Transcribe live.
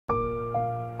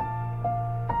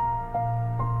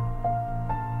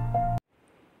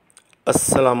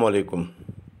अस्सलामुअलैकुम।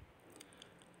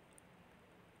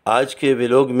 आज के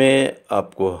व्लॉग में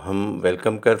आपको हम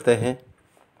वेलकम करते हैं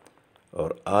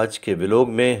और आज के व्लॉग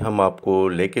में हम आपको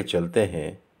लेके चलते हैं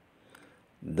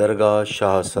दरगाह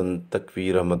शाह हसन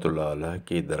तक़वी रहमतुल्लाह अलैह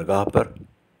की दरगाह पर,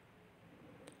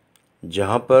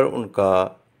 जहाँ पर उनका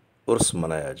उर्स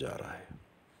मनाया जा रहा है।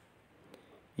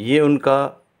 ये उनका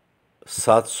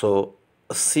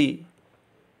 780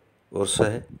 उर्स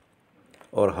है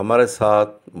और हमारे साथ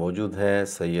मौजूद हैं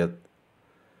सैयद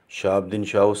शाह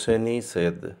शाह हुसैनी,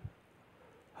 सैयद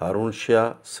हारून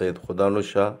शाह, सैयद खुदानो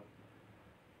शाह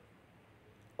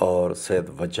और सैयद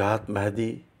वजाहत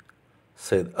महदी,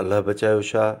 सैयद अल्लाह बचायो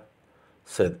शाह,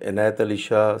 सैयद इनायत अली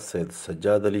शाह, सैयद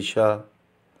सज्जाद अली शाह,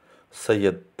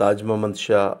 सैयद ताज मोहम्मद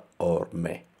शाह और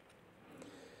मैं।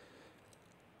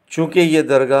 चूँकि ये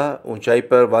दरगाह ऊंचाई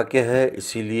पर वाक़ है,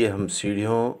 इसीलिए हम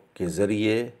सीढ़ियों के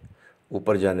ज़रिए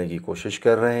ऊपर जाने की कोशिश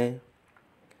कर रहे हैं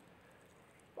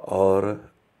और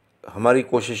हमारी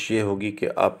कोशिश ये होगी कि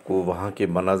आपको वहाँ के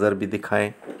मनाज़र भी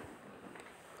दिखाएं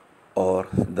और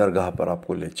दरगाह पर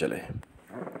आपको ले चलें।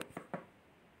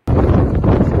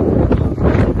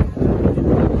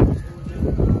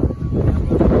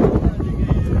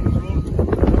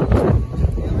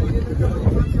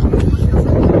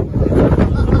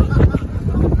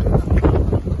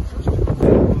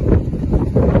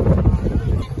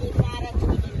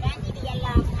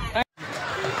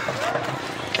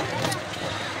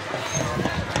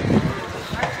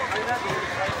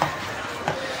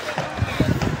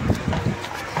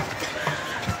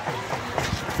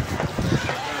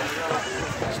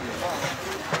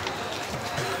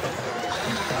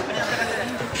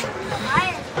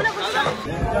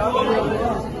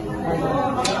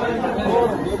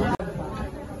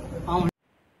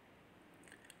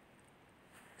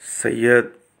 सैयद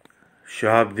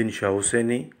शाह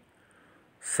हुसैनी,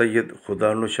 सैयद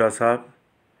खुदानो शाह साहब,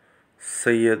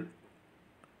 सैयद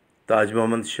ताज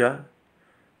मोहम्मद शाह,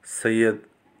 सैयद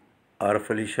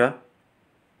आरफ अली शाह,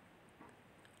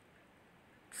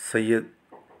 सैयद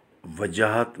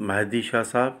वजाहत महदी शाह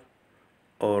साहब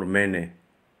और मैंने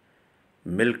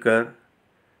मिलकर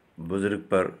बुज़ुर्ग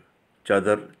पर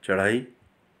चादर चढ़ाई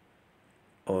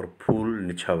और फूल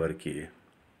निछावर किए।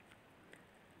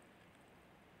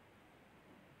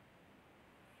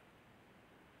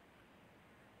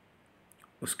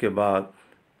 उसके बाद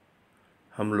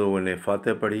हम लोगों ने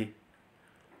फातिहा पढ़ी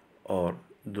और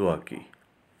दुआ की।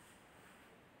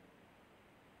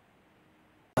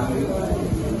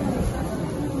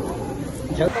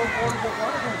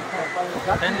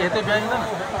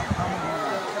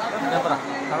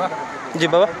 जी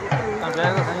बाबा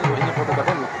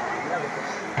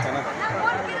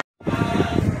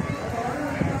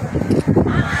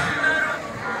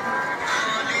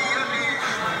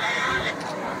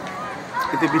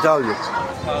इतने बिठाओ जो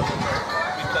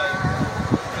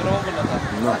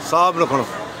ना साफ रखो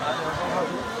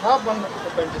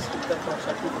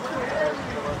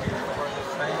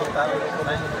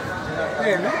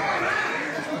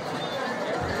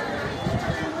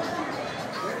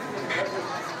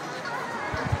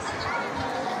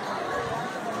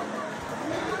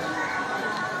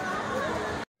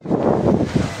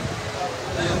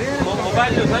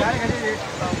मोबाइल जो है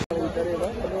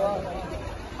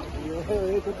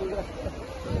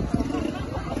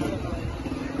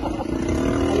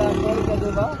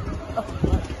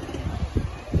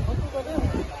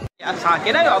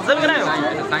के ना ऑब्जर्व करना है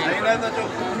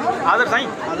आदर साईं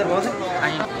आदर बहुत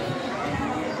साईं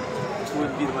कोई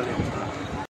पीर वाले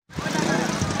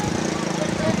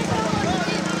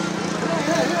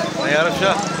यार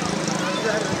शाह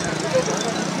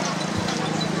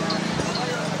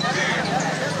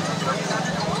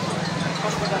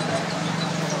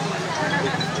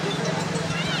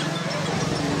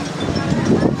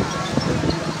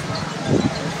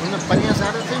परियां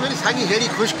सारे थी मेरी सागी हेड़ी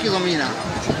खुश्क ज़मीन आहे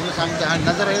उन सां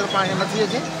नज़र अहिड़ो पाण खे नथी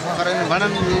अचे पर इन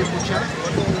वणनि जे पुठियां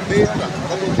पेट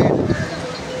आहे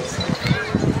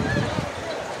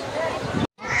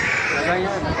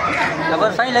खबर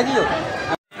साईं लगी हो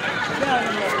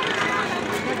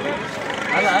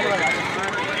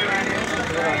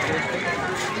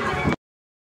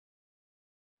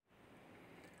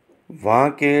वहाँ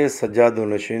के सज्जाद व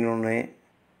नशीनों ने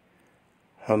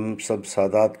हम सब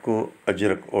सादात को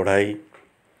अजरक ओढ़ाई,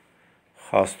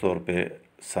 ख़ास तौर पे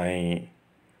साईं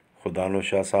खुदानो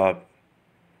शाह साहब,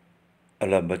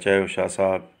 अल्लाह बचायो शाह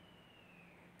साहब,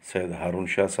 सैयद हारून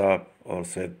शाह साहब और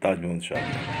सैयद ताज मोहम्मद शाह।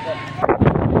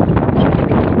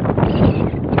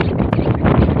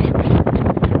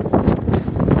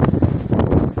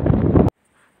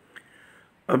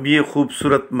 अब ये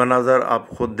खूबसूरत मनाज़र आप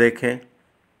ख़ुद देखें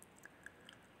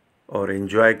और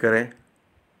एंजॉय करें।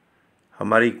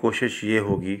 हमारी कोशिश ये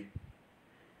होगी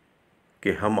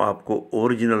कि हम आपको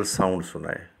ओरिजिनल साउंड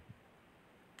सुनाएं।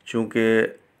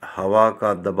 चूँकि हवा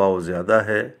का दबाव ज़्यादा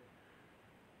है,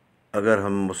 अगर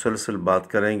हम मुसलसल बात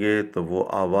करेंगे तो वो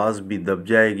आवाज़ भी दब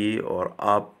जाएगी और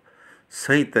आप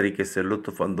सही तरीके से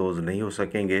लुत्फ़ अंदोज़ नहीं हो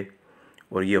सकेंगे।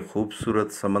 और ये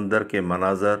ख़ूबसूरत समंदर के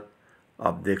मनाज़र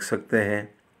आप देख सकते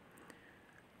हैं,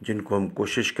 जिनको हम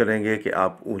कोशिश करेंगे कि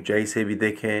आप ऊंचाई से भी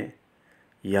देखें।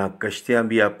 यहाँ कश्तियाँ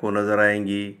भी आपको नज़र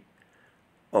आएंगी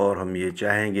और हम ये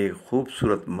चाहेंगे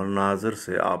ख़ूबसूरत मनाज़र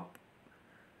से आप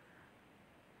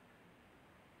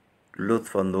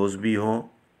लुत्फ़ अंदोज़ भी हों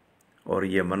और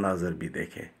ये मनाज़र भी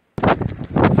देखें।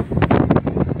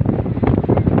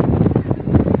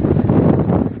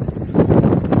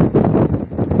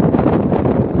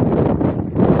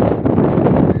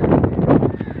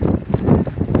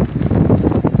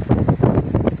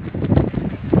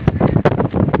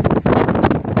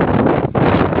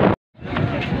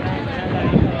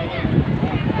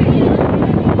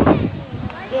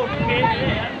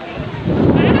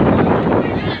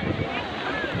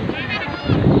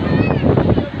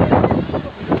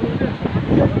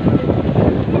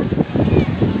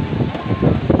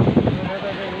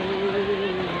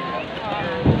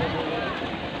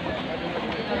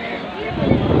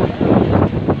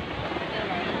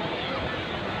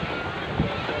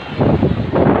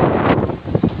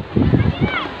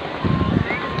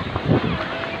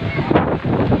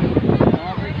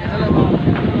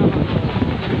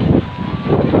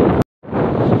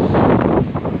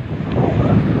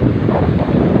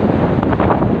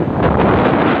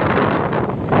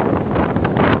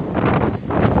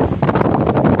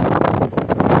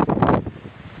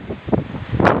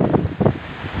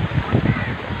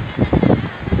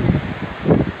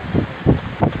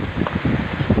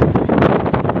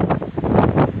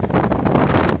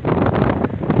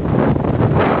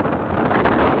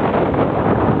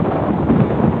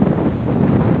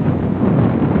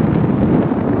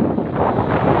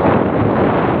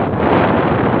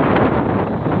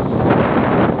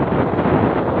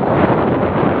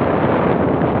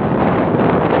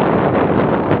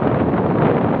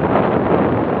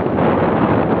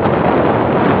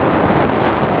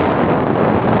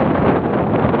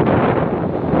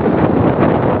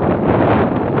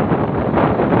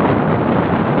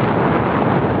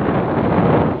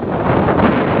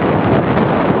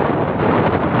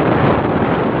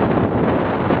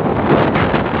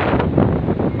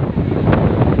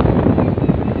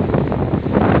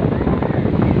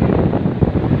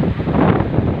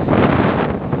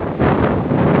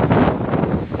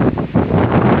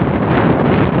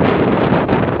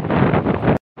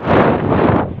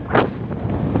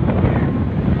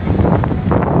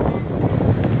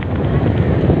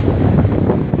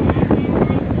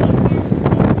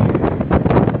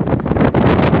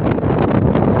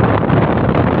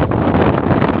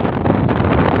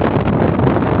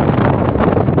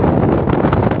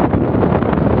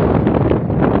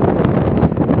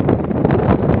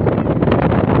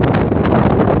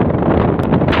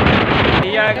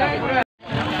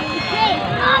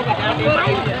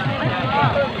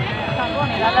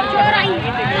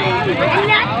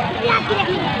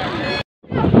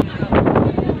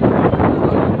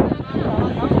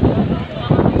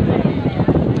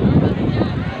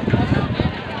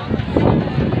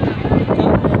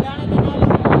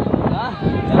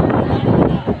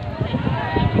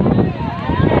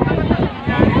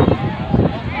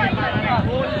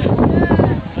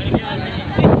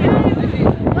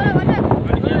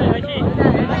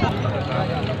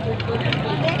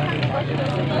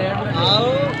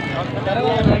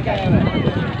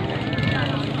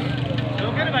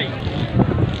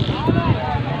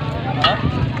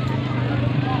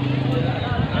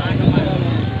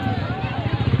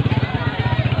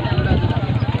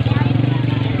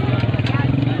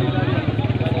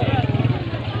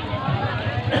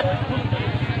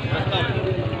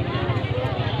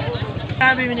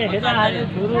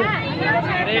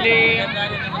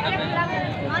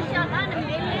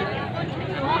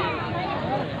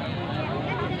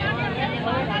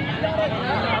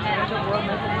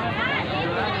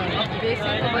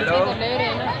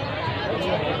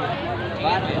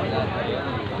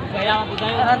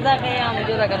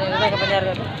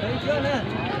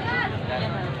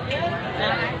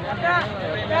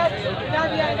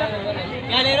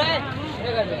 क्या ले रहा है?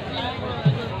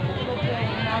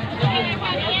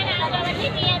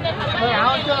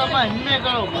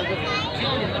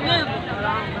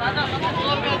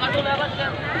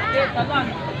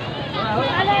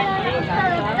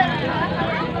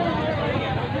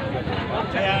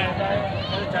 अच्छा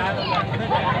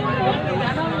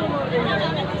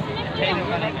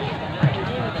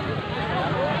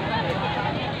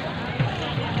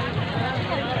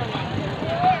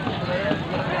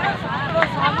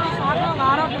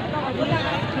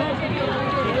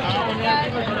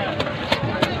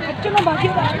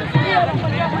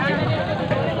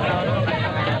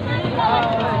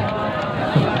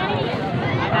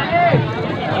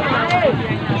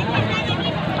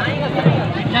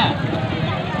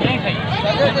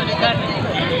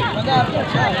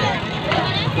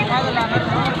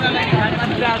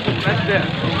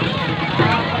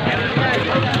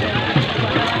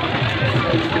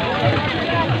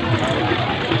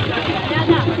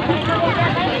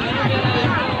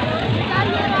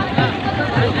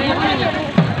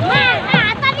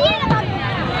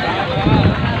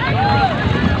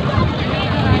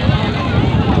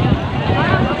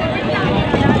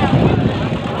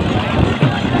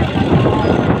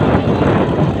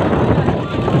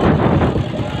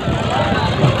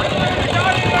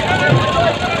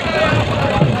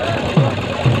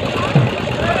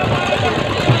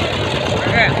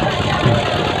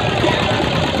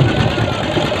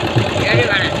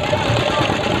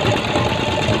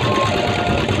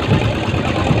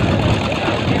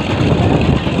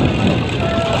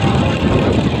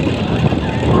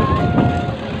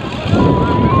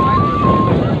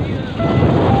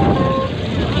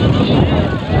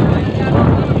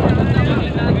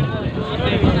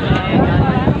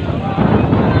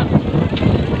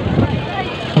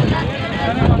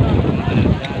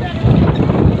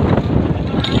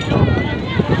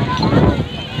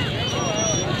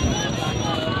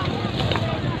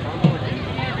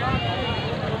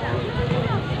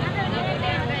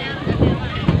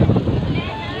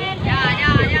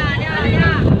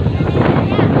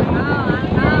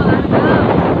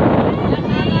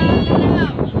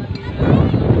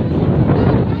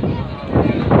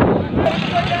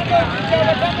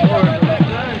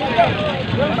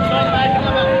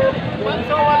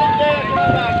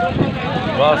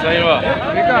वाह सही वाह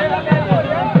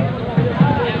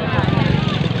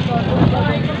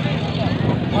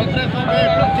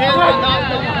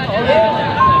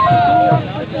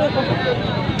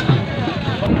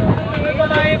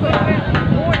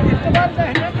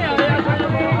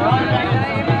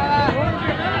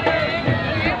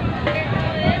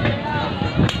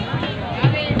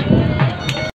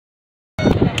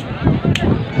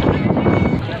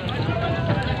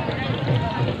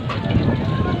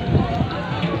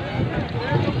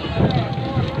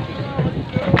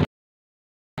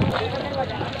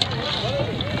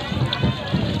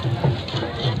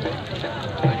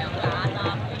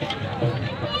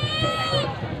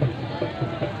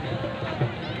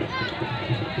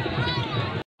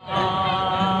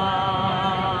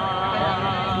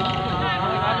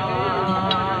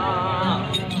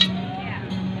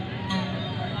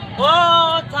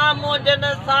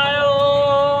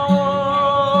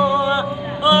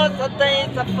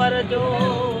सफ़र जो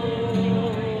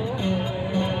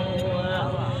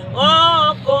ओ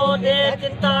कोडे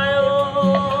चितायो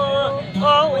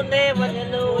ओ उने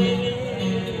वञनो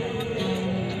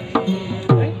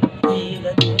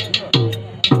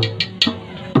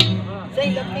सही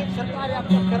लॻी सरकार जा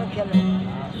दुख रखियल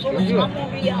सो साम्हूं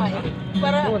बि आहे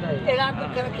पर अहिड़ा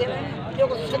दुख रखियल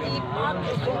जेको सॼी पाक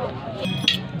सो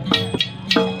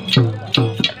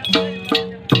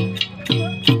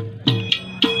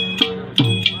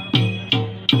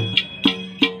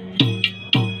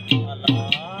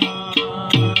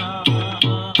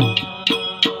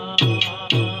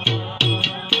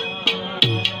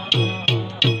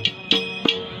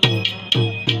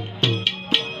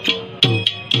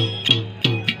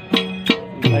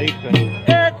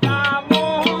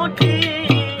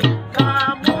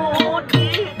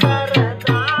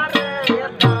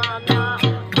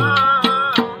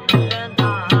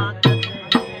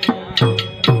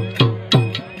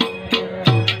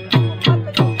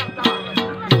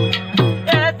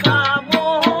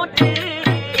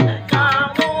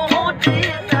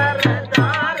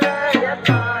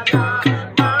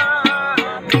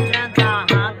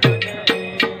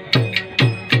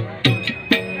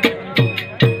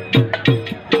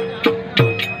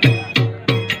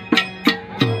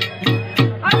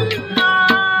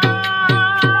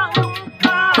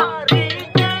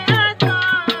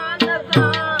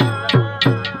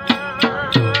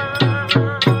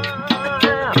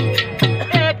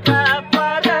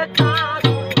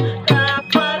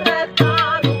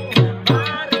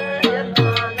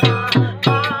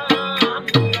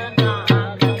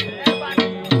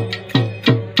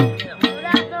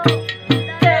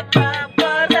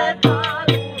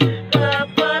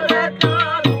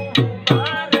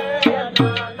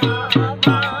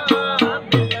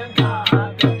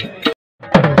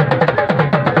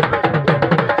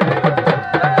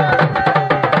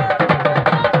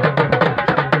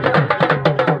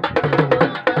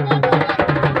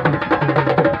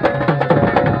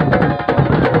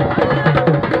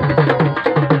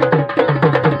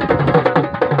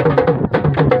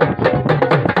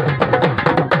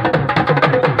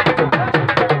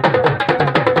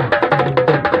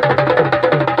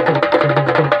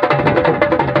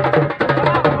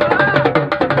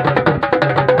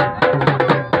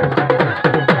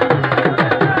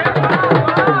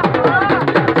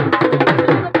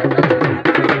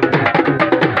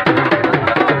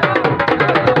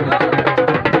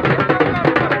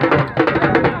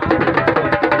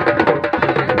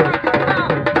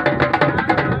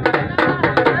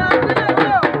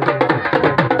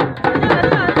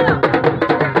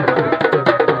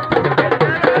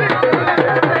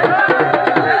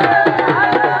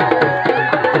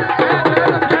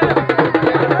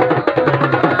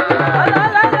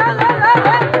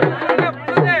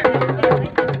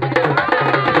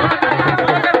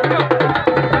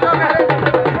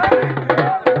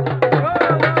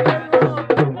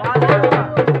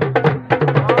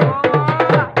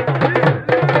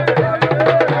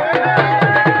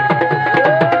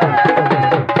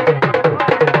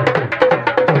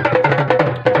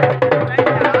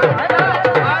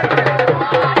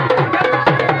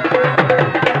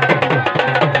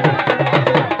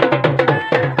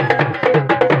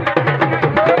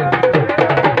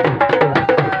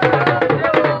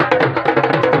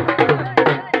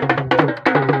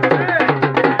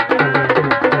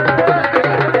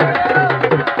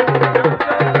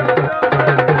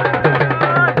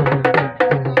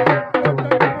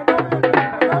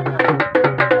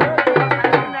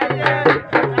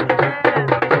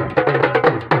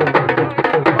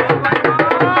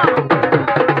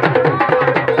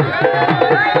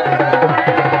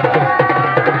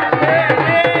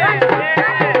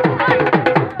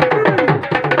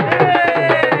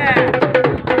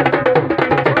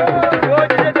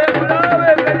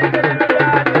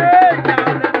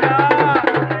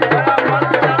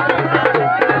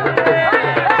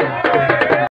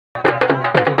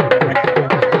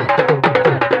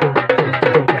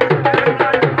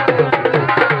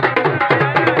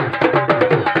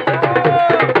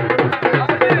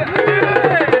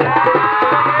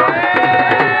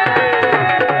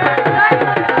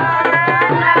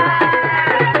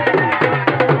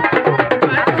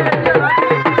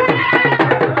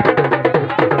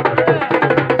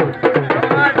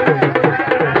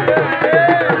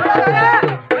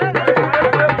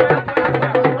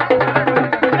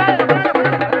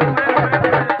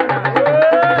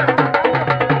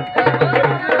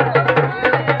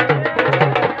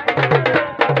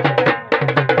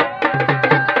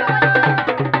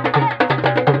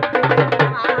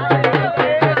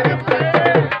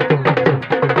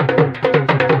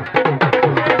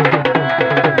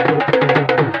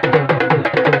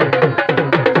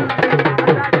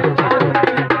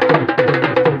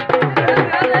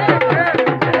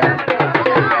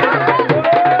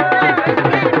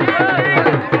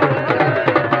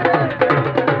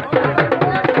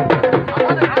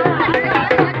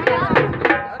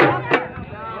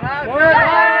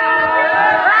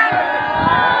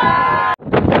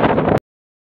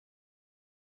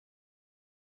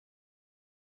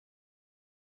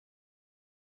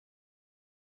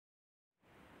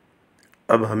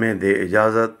अब हमें दे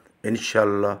इजाज़त।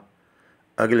 इंशाअल्लाह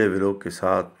अगले व्लॉग के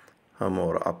साथ हम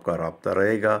और आपका राब्ता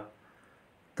रहेगा।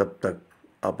 तब तक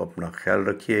आप अपना ख्याल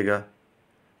रखिएगा।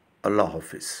 अल्लाह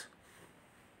हाफ़िज़।